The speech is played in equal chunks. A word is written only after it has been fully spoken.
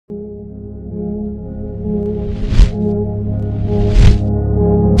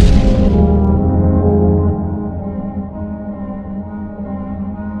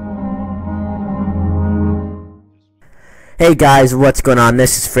Hey guys, what's going on?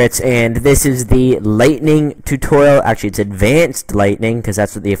 This is Fritz, and this is the lightning tutorial. Actually, it's advanced lightning because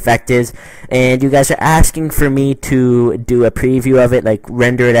that's what the effect is. And you guys are asking for me to do a preview of it, like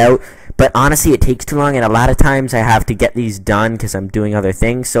render it out. But honestly, it takes too long, and a lot of times I have to get these done because I'm doing other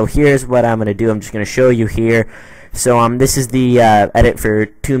things. So here's what I'm going to do. I'm just going to show you here. So this is the edit for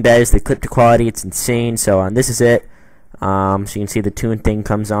Toon Bez, the clip to quality. It's insane. So this is it. So you can see the tune thing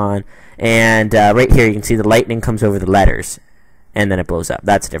comes on, and right here you can see the lightning comes over the letters, and then it blows up.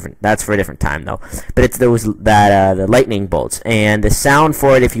 That's different. That's for a different time though. But it's those the lightning bolts, and the sound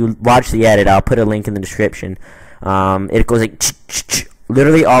for it. If you watch the edit, I'll put a link in the description. It goes like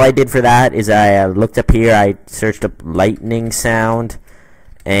literally. All I did for that is I looked up here. I searched up lightning sound,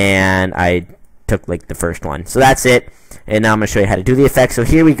 and I took like the first one. So that's it. And now I'm going to show you how to do the effect. So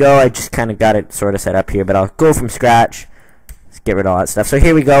here we go. I just kind of got it sort of set up here, but I'll go from scratch. Let's get rid of all that stuff. So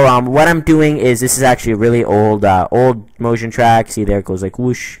here we go. What I'm doing is, this is actually a really old motion track. See there, it goes like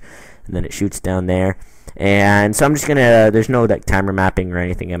whoosh, and then it shoots down there. And so I'm just going to, there's no like timer mapping or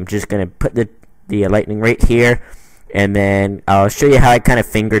anything. I'm just going to put the lightning right here. And then I'll show you how I kind of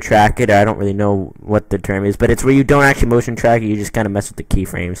finger track it. I don't really know what the term is, but it's where you don't actually motion track it. You just kind of mess with the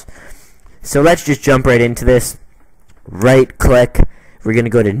keyframes. So let's just jump right into this. Right click, we're gonna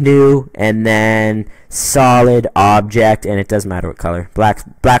go to new, and then solid object, and it doesn't matter what color,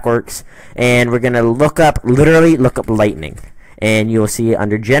 black works, and we're gonna literally look up lightning, and you'll see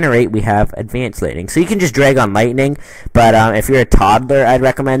under generate we have advanced lightning. So you can just drag on lightning, but if you're a toddler I'd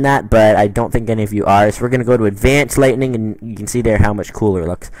recommend that, but I don't think any of you are. So we're gonna go to advanced lightning, and you can see there how much cooler it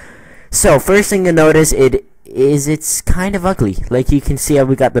looks. So first thing you'll notice it's kind of ugly. Like you can see how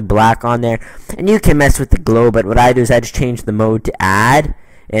we got the black on there, and you can mess with the glow, but what I do is I just change the mode to add,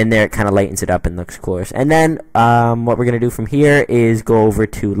 and there it kind of lightens it up and looks cooler. And then what we're gonna do from here is go over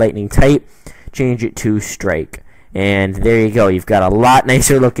to lightning type, change it to strike, and there you go. You've got a lot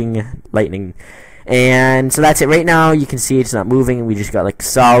nicer looking lightning. And so that's it. Right now you can see it's not moving. We just got like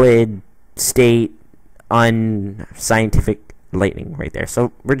solid state unscientific lightning right there.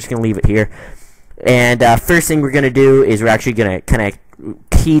 So we're just gonna leave it here. And first thing we're going to do is we're actually going to kind of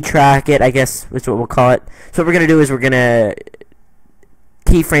key track it, I guess is what we'll call it. So what we're going to do is we're going to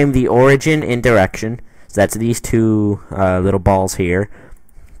keyframe the origin and direction. So that's these two little balls here.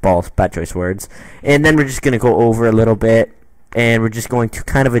 Balls, bad choice words. And then we're just going to go over a little bit, and we're just going to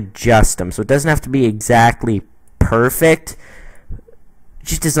kind of adjust them. So it doesn't have to be exactly perfect,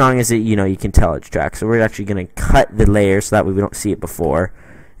 just as long as it, you can tell it's tracked. So we're actually going to cut the layer so that way we don't see it before.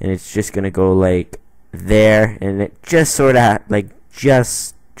 And it's just gonna go like there, and it just sort of like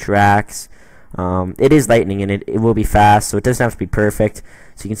just tracks. It is lightning, and it will be fast, so it doesn't have to be perfect.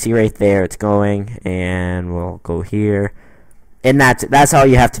 So you can see right there it's going, and we'll go here, and that's all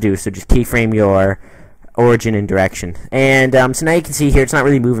you have to do. So just keyframe your origin and direction, and so now you can see here it's not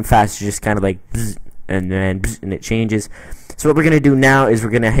really moving fast. It's just kind of like bzz, and then bzz, and it changes. So what we're gonna do now is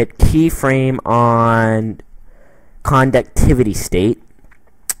we're gonna hit keyframe on conductivity state.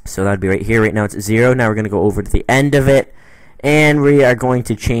 So that'd be right here. Right now it's 0. Now we're going to go over to the end of it, and we are going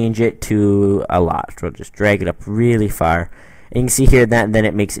to change it to a lot. So we'll just drag it up really far. And you can see here that then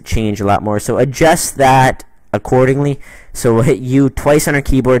it makes it change a lot more. So adjust that accordingly. So we'll hit U twice on our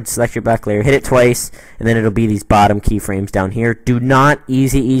keyboard, select your black layer, hit it twice, and then it'll be these bottom keyframes down here. Do not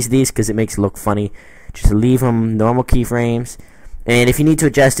ease these because it makes it look funny. Just leave them normal keyframes. And if you need to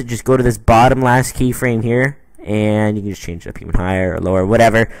adjust it, just go to this bottom last keyframe here, and you can just change it up even higher or lower,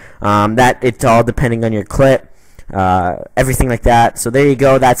 whatever. That it's all depending on your clip, everything like that. So there you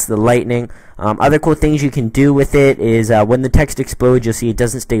go. That's the lightning. Other cool things you can do with it is when the text explodes, you'll see it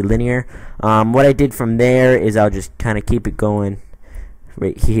doesn't stay linear. What I did from there is I'll just kind of keep it going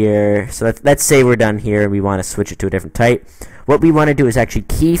right here. So let's say we're done here and we want to switch it to a different type. What we want to do is actually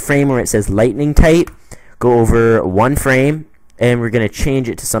keyframe where it says lightning type, go over one frame, and we're going to change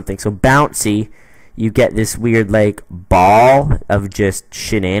it to something. So bouncy. You get this weird like ball of just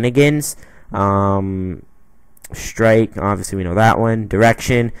shenanigans. Strike, obviously we know that one.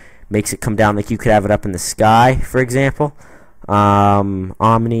 Direction makes it come down like you could have it up in the sky, for example.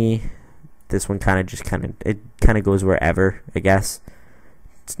 Omni, this one kind of goes wherever, I guess.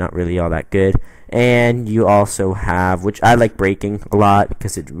 It's not really all that good. And you also have, which I like breaking a lot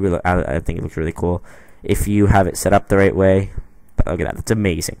because it really, I think it looks really cool if you have it set up the right way. But look at that, it's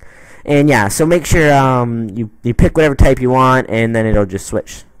amazing. And yeah, so make sure you pick whatever type you want, and then it'll just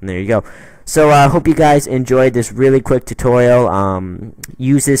switch. And there you go. So I hope you guys enjoyed this really quick tutorial.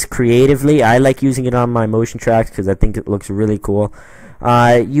 Use this creatively. I like using it on my motion tracks because I think it looks really cool.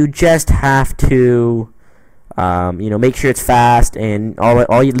 You just have to make sure it's fast, and all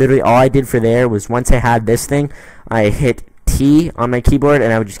I did for there was once I had this thing, I hit key on my keyboard,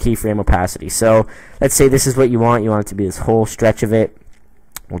 and I would just keyframe opacity. So let's say this is what you want. You want it to be this whole stretch of it.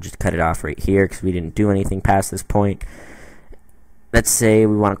 We'll just cut it off right here because we didn't do anything past this point. Let's say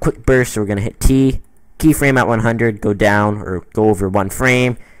we want a quick burst, so we're going to hit T, keyframe at 100, go down or go over 1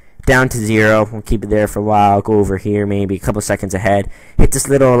 frame, down to 0. We'll keep it there for a while, go over here maybe a couple seconds ahead, hit this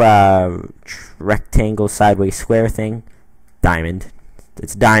little rectangle sideways square thing, diamond,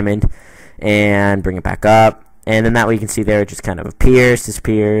 it's diamond, and bring it back up. And then that way you can see there it just kind of appears,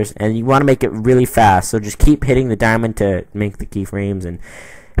 disappears, and you want to make it really fast, so just keep hitting the diamond to make the keyframes. And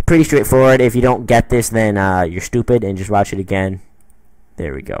pretty straightforward. If you don't get this, then you're stupid, and just watch it again.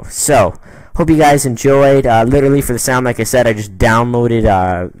 There we go. So hope you guys enjoyed. Literally for the sound, like I said, I just downloaded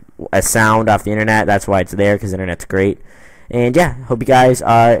a sound off the internet. That's why it's there, because the internet's great. And yeah, hope you guys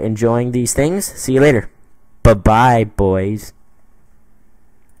are enjoying these things. See you later. Bye-bye, boys.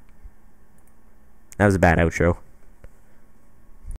 That was a bad outro.